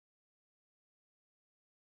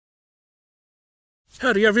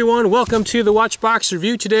Howdy everyone, welcome to the WatchBox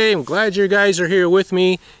review today. I'm glad you guys are here with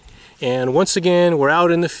me. And once again, we're out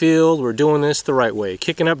in the field, we're doing this the right way.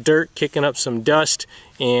 Kicking up dirt, kicking up some dust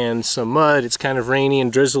and some mud. It's kind of rainy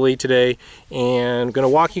and drizzly today. And I'm going to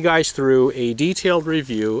walk you guys through a detailed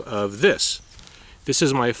review of this. This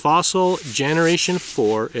is my Fossil Generation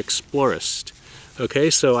 4 Explorist. Okay,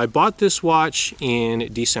 so I bought this watch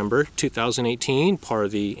in December 2018, part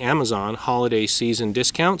of the Amazon holiday season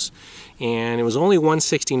discounts, and it was only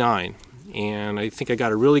 $169, and I think I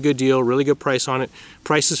got a really good deal, really good price on it.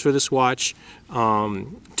 Prices for this watch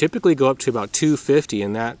typically go up to about $250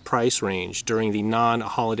 in that price range during the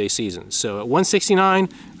non-holiday season. So at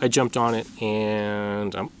 $169, I jumped on it,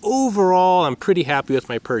 and overall I'm pretty happy with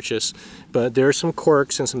my purchase, but there are some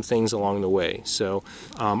quirks and some things along the way. So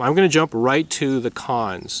I'm going to jump right to the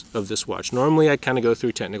cons of this watch. Normally I kind of go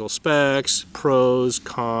through technical specs, pros,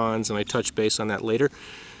 cons, and I touch base on that later.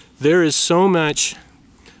 There is so much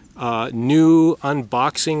new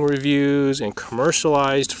unboxing reviews and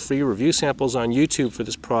commercialized free review samples on YouTube for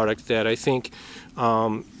this product that I think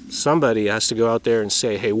somebody has to go out there and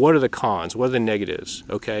say, hey, what are the cons? What are the negatives?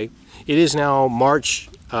 Okay, it is now March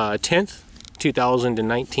 10th,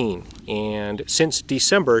 2019, and since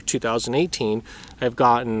December 2018, I've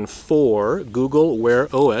gotten 4 Google Wear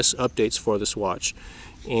OS updates for this watch.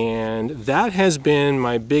 And that has been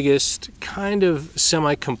my biggest kind of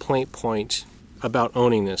semi-complaint point about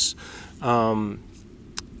owning this. Of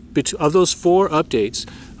those 4 updates,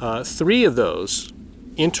 3 of those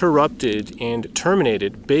interrupted and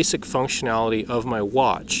terminated basic functionality of my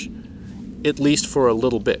watch, at least for a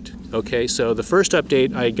little bit. Okay, so the first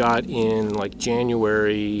update I got in like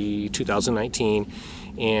January 2019,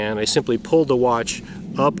 and I simply pulled the watch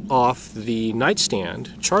up off the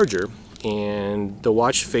nightstand charger, and the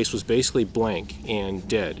watch face was basically blank and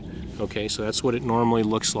dead. Okay, so that's what it normally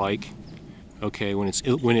looks like, okay, when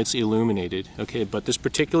it's illuminated. Okay, but this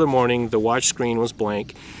particular morning the watch screen was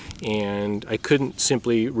blank, and I couldn't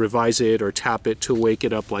simply revise it or tap it to wake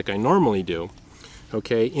it up like I normally do.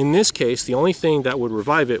 Okay, in this case the only thing that would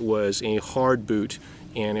revive it was a hard boot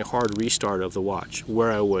and a hard restart of the watch,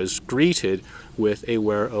 where I was greeted with a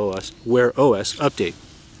Wear OS update.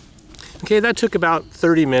 Okay, that took about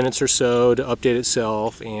 30 minutes or so to update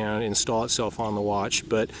itself and install itself on the watch,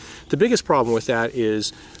 but the biggest problem with that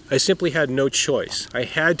is I simply had no choice. I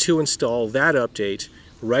had to install that update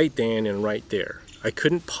right then and right there. I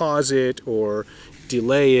couldn't pause it or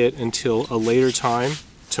delay it until a later time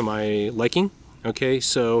to my liking. Okay,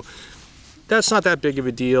 so that's not that big of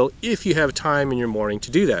a deal if you have time in your morning to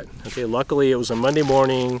do that. Okay, luckily it was a Monday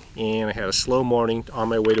morning and I had a slow morning on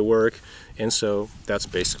my way to work, and so that's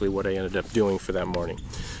basically what I ended up doing for that morning.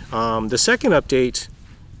 The second update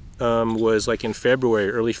was like in February,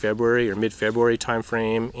 early February or mid-February time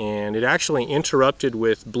frame, and it actually interrupted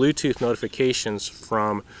with Bluetooth notifications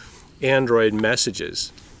from Android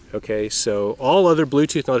messages. Okay, so all other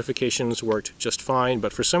Bluetooth notifications worked just fine,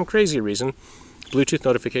 but for some crazy reason Bluetooth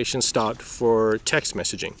notifications stopped for text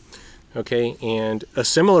messaging. Okay, and a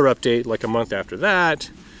similar update like a month after that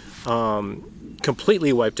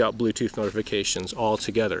completely wiped out Bluetooth notifications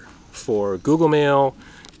altogether for Google Mail,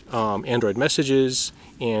 Android messages,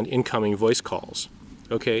 and incoming voice calls.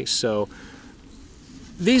 Okay, so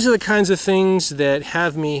these are the kinds of things that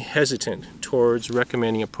have me hesitant towards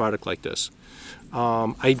recommending a product like this.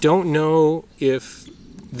 I don't know if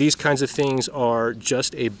these kinds of things are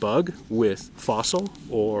just a bug with Fossil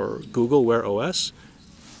or Google Wear OS.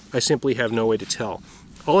 I simply have no way to tell.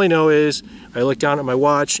 All I know is I look down at my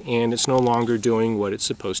watch and it's no longer doing what it's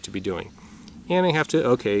supposed to be doing. And I have to,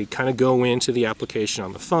 okay, kind of go into the application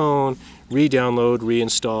on the phone, re-download,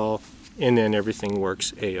 reinstall, and then everything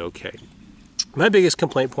works a-okay. My biggest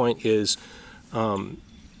complaint point is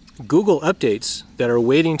Google updates that are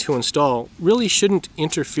waiting to install really shouldn't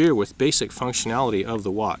interfere with basic functionality of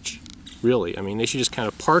the watch. Really, I mean, they should just kind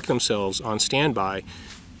of park themselves on standby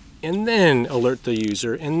and then alert the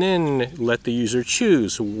user and then let the user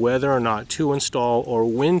choose whether or not to install or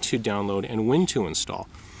when to download and when to install.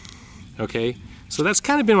 Okay, so that's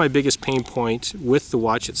kind of been my biggest pain point with the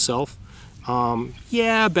watch itself.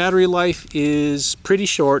 Yeah, battery life is pretty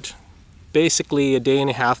short, basically a day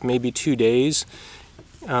and a half, maybe 2 days.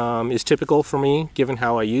 Is typical for me given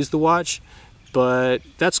how I use the watch, but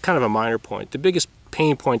that's kind of a minor point. The biggest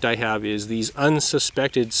pain point I have is these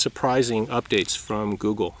unsuspected surprising updates from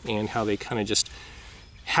Google and how they kind of just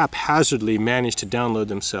haphazardly manage to download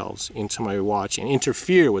themselves into my watch and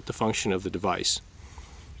interfere with the function of the device.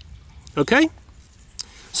 Okay,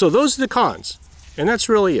 so those are the cons, and that's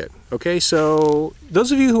really it. Okay, so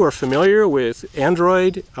those of you who are familiar with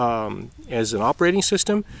Android as an operating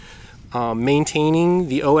system, maintaining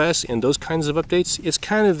the OS and those kinds of updates, it's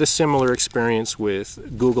kind of the similar experience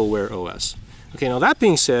with Google Wear OS. Okay, now that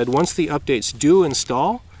being said, once the updates do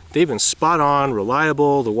install, they've been spot on,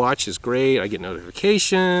 reliable, the watch is great, I get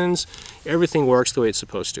notifications, everything works the way it's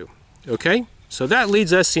supposed to. Okay, so that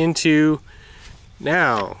leads us into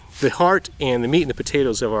now the heart and the meat and the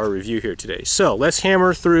potatoes of our review here today. So let's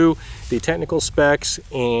hammer through the technical specs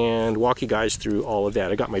and walk you guys through all of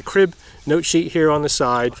that. I got my crib note sheet here on the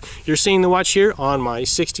side. You're seeing the watch here on my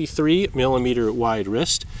 63mm wide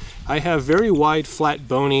wrist. I have very wide, flat,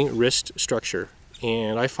 bony wrist structure,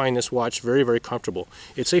 and I find this watch very, very comfortable.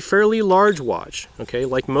 It's a fairly large watch, okay?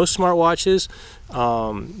 Like most smartwatches,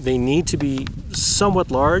 they need to be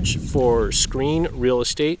somewhat large for screen real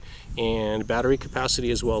estate and battery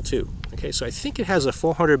capacity as well too. Okay, so I think it has a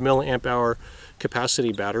 400 milliamp hour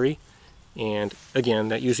capacity battery, and again,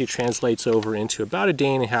 that usually translates over into about a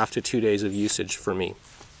day and a half to 2 days of usage for me.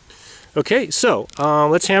 Okay, so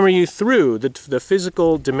let's hammer you through the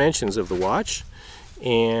physical dimensions of the watch.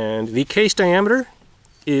 And the case diameter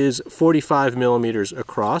is 45 millimeters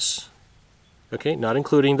across, okay, not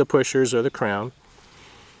including the pushers or the crown.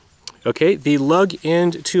 Okay, the lug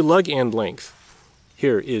end to lug end length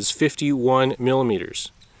here is 51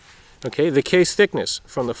 millimeters. Okay, the case thickness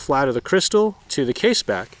from the flat of the crystal to the case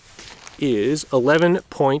back is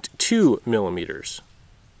 11.2 millimeters.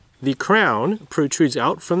 The crown protrudes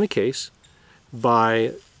out from the case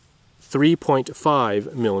by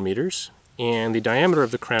 3.5 millimeters, and the diameter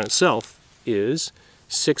of the crown itself is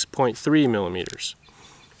 6.3 millimeters.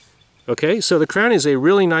 Okay, so the crown is a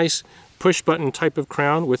really nice push button type of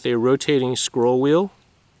crown with a rotating scroll wheel.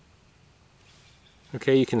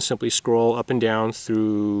 Okay, you can simply scroll up and down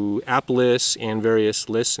through app lists and various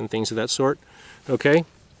lists and things of that sort. Okay,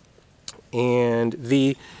 and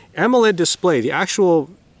the AMOLED display, the actual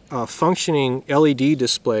functioning LED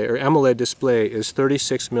display or AMOLED display, is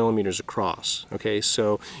 36 millimeters across. Okay,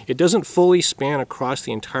 so it doesn't fully span across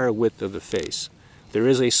the entire width of the face. There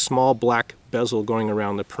is a small black bezel going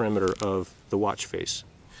around the perimeter of the watch face.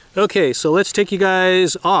 Okay, so let's take you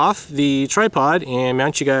guys off the tripod and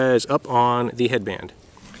mount you guys up on the headband.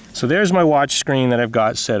 So there's my watch screen that I've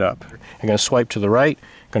got set up. I'm going to swipe to the right,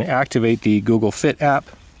 I'm going to activate the Google Fit app,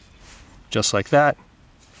 just like that.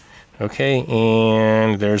 Okay,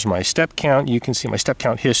 and there's my step count. You can see my step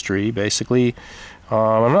count history, basically.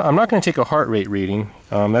 I'm not going to take a heart rate reading.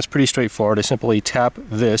 That's pretty straightforward. I simply tap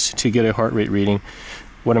this to get a heart rate reading.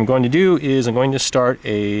 What I'm going to do is I'm going to start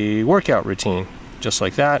a workout routine, just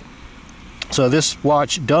like that. So this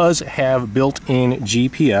watch does have built-in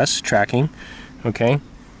GPS tracking, okay?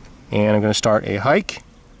 And I'm going to start a hike.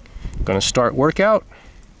 I'm going to start workout.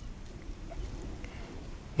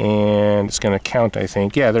 And it's going to count, I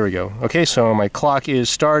think. Yeah, there we go. Okay, so my clock is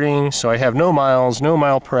starting. So I have no miles, no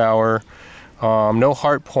mile per hour, no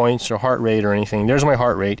heart points or heart rate or anything. There's my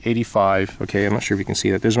heart rate, 85. Okay, I'm not sure if you can see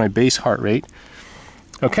that. There's my base heart rate.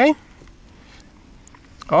 Okay.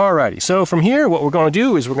 Alrighty, so from here what we're going to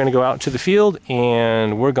do is we're going to go out to the field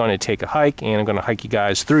and we're going to take a hike, and I'm going to hike you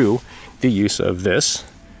guys through the use of this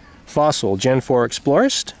Fossil Gen4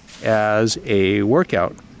 Explorist as a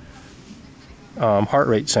workout heart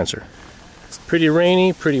rate sensor. It's pretty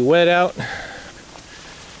rainy, pretty wet out,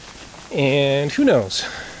 and who knows,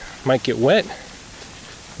 might get wet,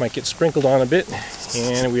 might get sprinkled on a bit,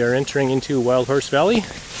 and we are entering into Wild Horse Valley.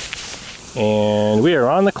 And we are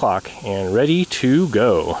on the clock and ready to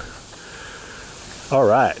go. All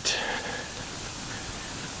right.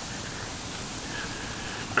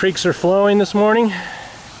 Creeks are flowing this morning.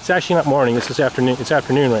 It's actually not morning, it's this afternoon. It's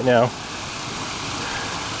afternoon right now.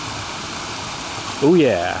 Oh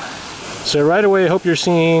yeah. So right away I hope you're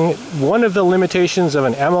seeing one of the limitations of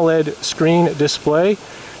an AMOLED screen display,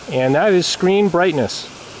 and that is screen brightness.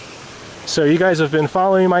 So you guys have been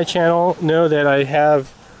following my channel know that I have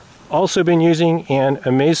also been using an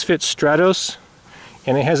Amazfit Stratos,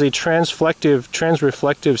 and it has a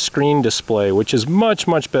transreflective screen display, which is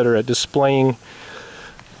much better at displaying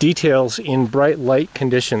details in bright light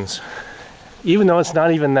conditions. Even though it's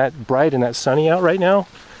not even that bright and that sunny out right now,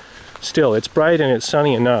 still it's bright and it's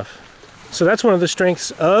sunny enough. So that's one of the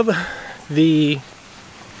strengths of the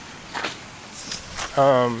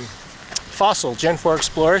Fossil Gen4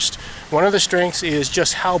 Explorist. One of the strengths is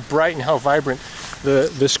just how bright and how vibrant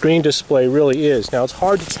the screen display really is. Now it's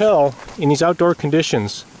hard to tell in these outdoor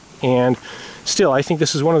conditions, and still I think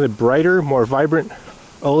this is one of the brighter, more vibrant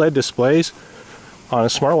OLED displays on a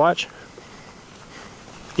smartwatch,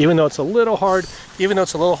 even though it's a little hard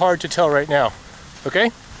to tell right now.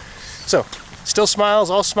 Okay, so still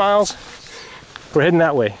smiles, all smiles. We're heading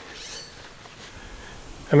that way.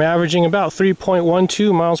 I'm averaging about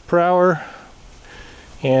 3.12 miles per hour,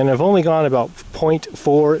 and I've only gone about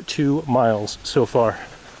 0.42 miles so far.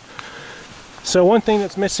 So one thing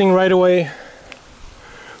that's missing right away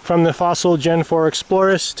from the Fossil Gen4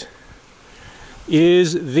 Explorist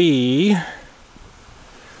is the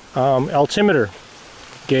altimeter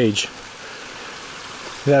gauge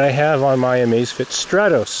that I have on my Amazfit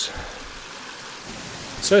Stratos.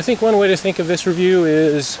 So I think one way to think of this review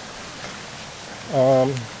is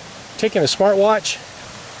taking a smartwatch,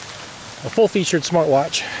 a full-featured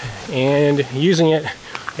smartwatch, and using it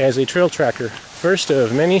as a trail tracker. First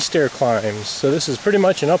of many stair climbs. So this is pretty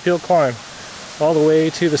much an uphill climb all the way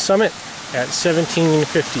to the summit at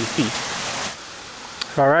 1750 feet.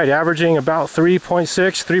 All right, averaging about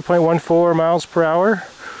 3.14 miles per hour.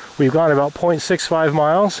 We've gone about 0.65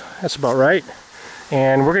 miles. That's about right.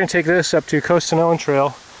 And we're going to take this up to Costanoan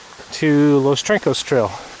Trail to Los Trencos Trail.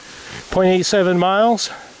 0.87 miles.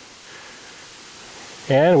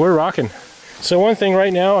 And we're rocking. So one thing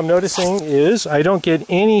right now I'm noticing is I don't get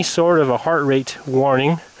any sort of a heart rate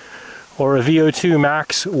warning or a VO2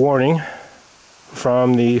 max warning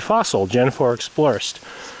from the Fossil Gen4 Explorist.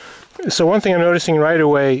 So one thing I'm noticing right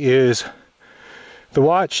away is the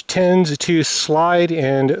watch tends to slide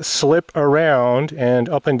and slip around and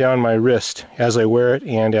up and down my wrist as I wear it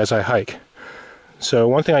and as I hike. So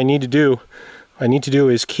one thing I need to do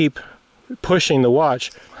is keep pushing the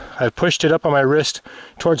watch. I've pushed it up on my wrist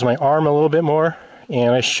towards my arm a little bit more,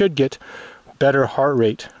 and I should get better heart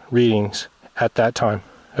rate readings at that time.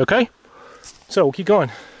 Okay? So we'll keep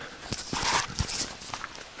going.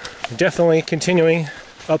 Definitely continuing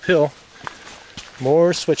uphill.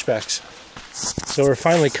 More switchbacks. So we're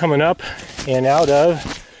finally coming up and out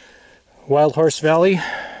of Wild Horse Valley,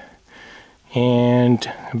 and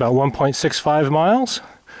about 1.65 miles.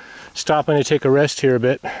 Stopping to take a rest here a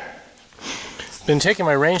bit. Been taking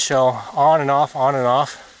my rain shell on and off,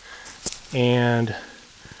 and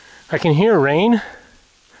I can hear rain,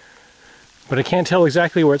 but I can't tell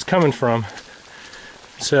exactly where it's coming from.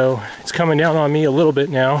 So it's coming down on me a little bit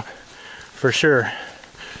now, for sure,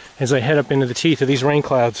 as I head up into the teeth of these rain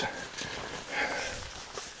clouds.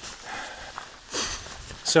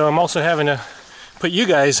 So I'm also having to put you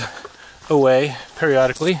guys away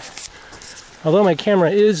periodically. Although my camera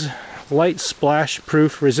is light splash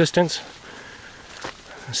proof resistance,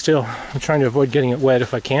 still I'm trying to avoid getting it wet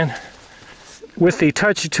if I can. With the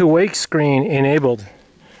touch to wake screen enabled,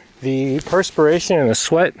 the perspiration and the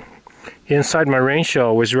sweat inside my rain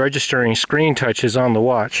shell was registering screen touches on the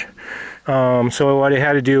watch. So what I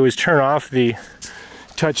had to do is turn off the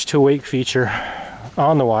touch to wake feature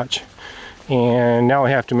on the watch, and now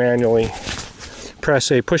I have to manually press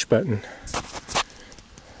a push button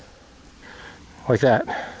like that.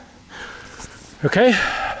 Okay,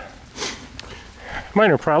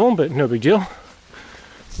 minor problem, but no big deal.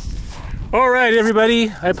 All right, everybody,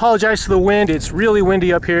 I apologize for the wind. It's really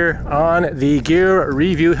windy up here on the Gear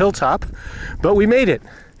Review Hilltop, but we made it.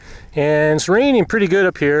 And it's raining pretty good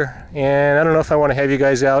up here, and I don't know if I want to have you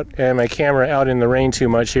guys out and my camera out in the rain too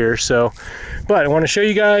much here, so, but I want to show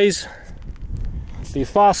you guys the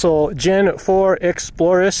Fossil Gen4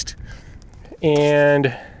 Explorist,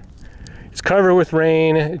 and it's covered with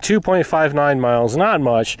rain, 2.59 miles, not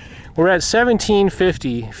much. We're at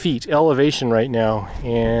 1750 feet elevation right now,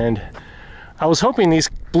 and I was hoping these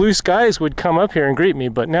blue skies would come up here and greet me,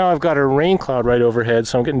 but now I've got a rain cloud right overhead,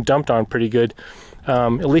 so I'm getting dumped on pretty good,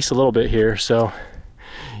 at least a little bit here. So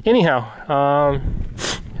anyhow,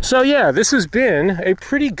 so yeah, this has been a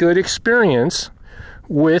pretty good experience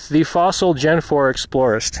with the Fossil Gen4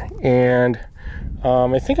 Explorist, and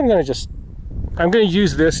I think I'm going to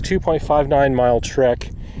use this 2.59 mile trek,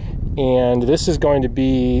 and this is going to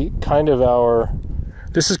be kind of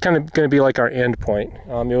going to be like our end point.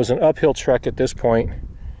 It was an uphill trek at this point,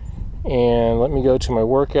 and let me go to my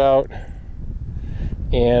workout,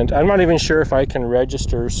 and I'm not even sure if I can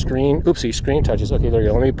register screen touches. Okay, there you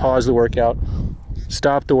go. Let me pause the workout,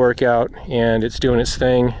 stop the workout, and it's doing its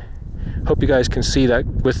thing. Hope you guys can see that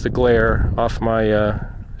with the glare off my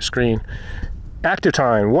screen. Active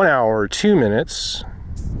time, 1 hour, 2 minutes,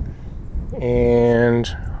 and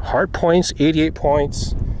heart points, 88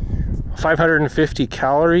 points, 550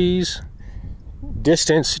 calories,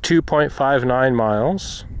 distance 2.59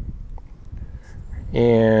 miles,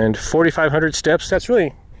 and 4,500 steps. That's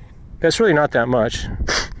really not that much.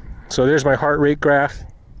 So there's my heart rate graph,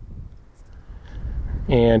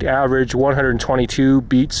 and average 122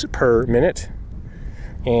 beats per minute.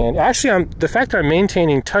 And actually, the fact that I'm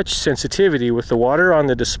maintaining touch sensitivity with the water on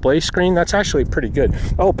the display screen, that's actually pretty good.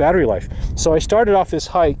 Oh, battery life. So I started off this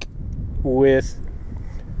hike with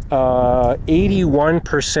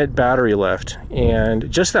 81% battery left,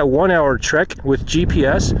 and just that 1 hour trek with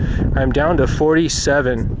GPS, I'm down to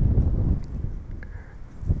 47.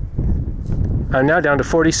 I'm now down to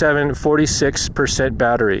 46%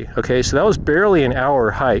 battery. Okay, so that was barely an hour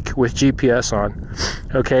hike with GPS on.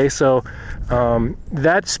 Okay, so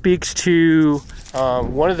that speaks to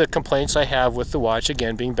one of the complaints I have with the watch,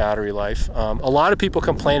 again, being battery life. A lot of people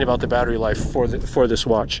complain about the battery life for this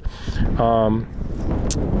watch.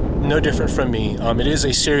 No different from me. It is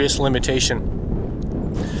a serious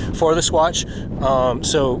limitation for this watch.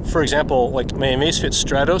 So, for example, like my Amazfit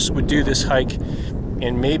Stratos would do this hike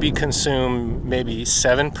and maybe consume maybe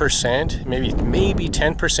 7%, maybe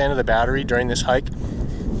 10% of the battery during this hike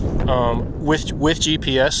with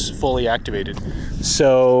GPS fully activated.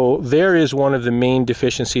 So there is one of the main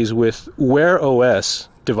deficiencies with Wear OS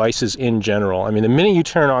devices in general. I mean, the minute you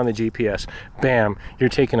turn on the GPS, bam, you're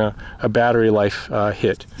taking a battery life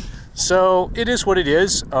hit. So it is what it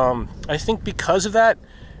is. I think because of that,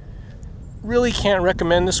 really can't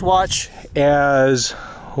recommend this watch as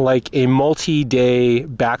like a multi-day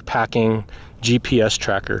backpacking GPS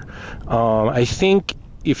tracker. I think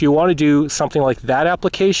if you want to do something like that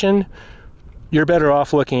application, you're better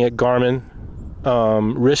off looking at Garmin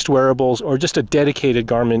wrist wearables, or just a dedicated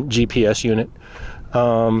Garmin GPS unit.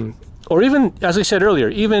 Or even, as I said earlier,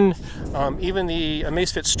 even the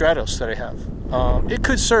Amazfit Stratos that I have. It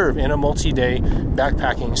could serve in a multi-day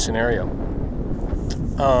backpacking scenario,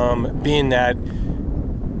 being that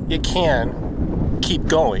it can keep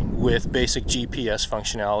going with basic GPS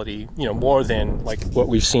functionality, you know, more than like what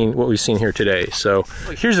we've seen here today. So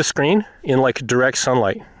here's the screen in like direct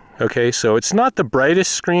sunlight. Okay, so it's not the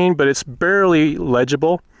brightest screen, but it's barely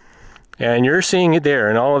legible, and you're seeing it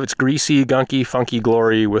there in all of its greasy, gunky, funky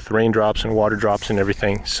glory with raindrops and water drops and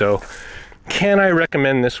everything. So can I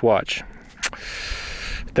recommend this watch?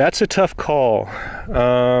 That's a tough call.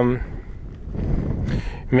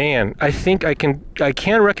 Man, I think I can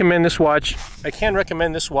recommend this watch. I can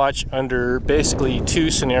recommend this watch under basically two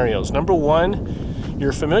scenarios. Number one,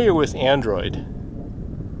 you're familiar with Android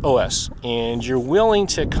OS and you're willing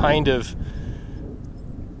to kind of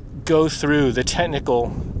go through the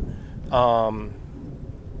technical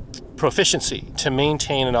proficiency to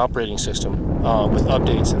maintain an operating system with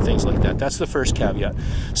updates and things like that. That's the first caveat.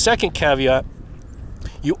 Second caveat,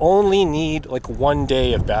 you only need like 1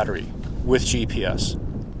 day of battery with GPS.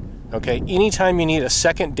 Okay, anytime you need a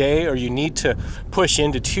second day or you need to push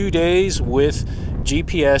into 2 days with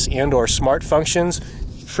GPS and or smart functions,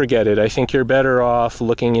 forget it. I think you're better off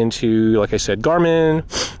looking into, like I said, Garmin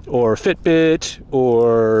or Fitbit,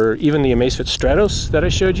 or even the Amazfit Stratos that I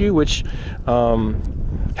showed you, which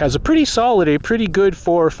has a pretty good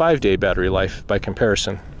 4 or 5 day battery life by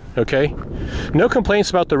comparison. Okay, no complaints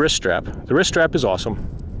about the wrist strap. The wrist strap is awesome.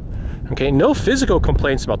 Okay, no physical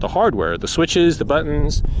complaints about the hardware, the switches, the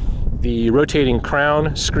buttons. The rotating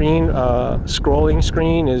crown screen, scrolling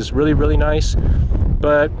screen is really, really nice,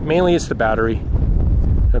 but mainly it's the battery,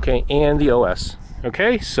 okay, and the OS.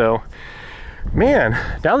 Okay, so, man,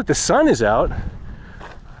 now that the sun is out,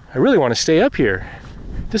 I really want to stay up here.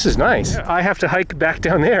 This is nice. I have to hike back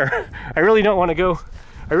down there. I really don't want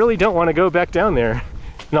to go back down there.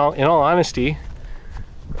 In all honesty,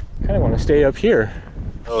 I kind of want to stay up here.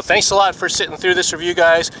 So thanks a lot for sitting through this review,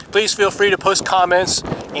 guys. Please feel free to post comments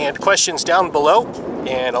and questions down below,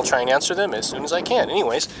 and I'll try and answer them as soon as I can.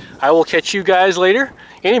 Anyways, I will catch you guys later.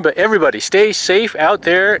 Everybody, stay safe out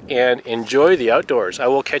there and enjoy the outdoors. I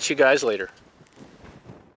will catch you guys later.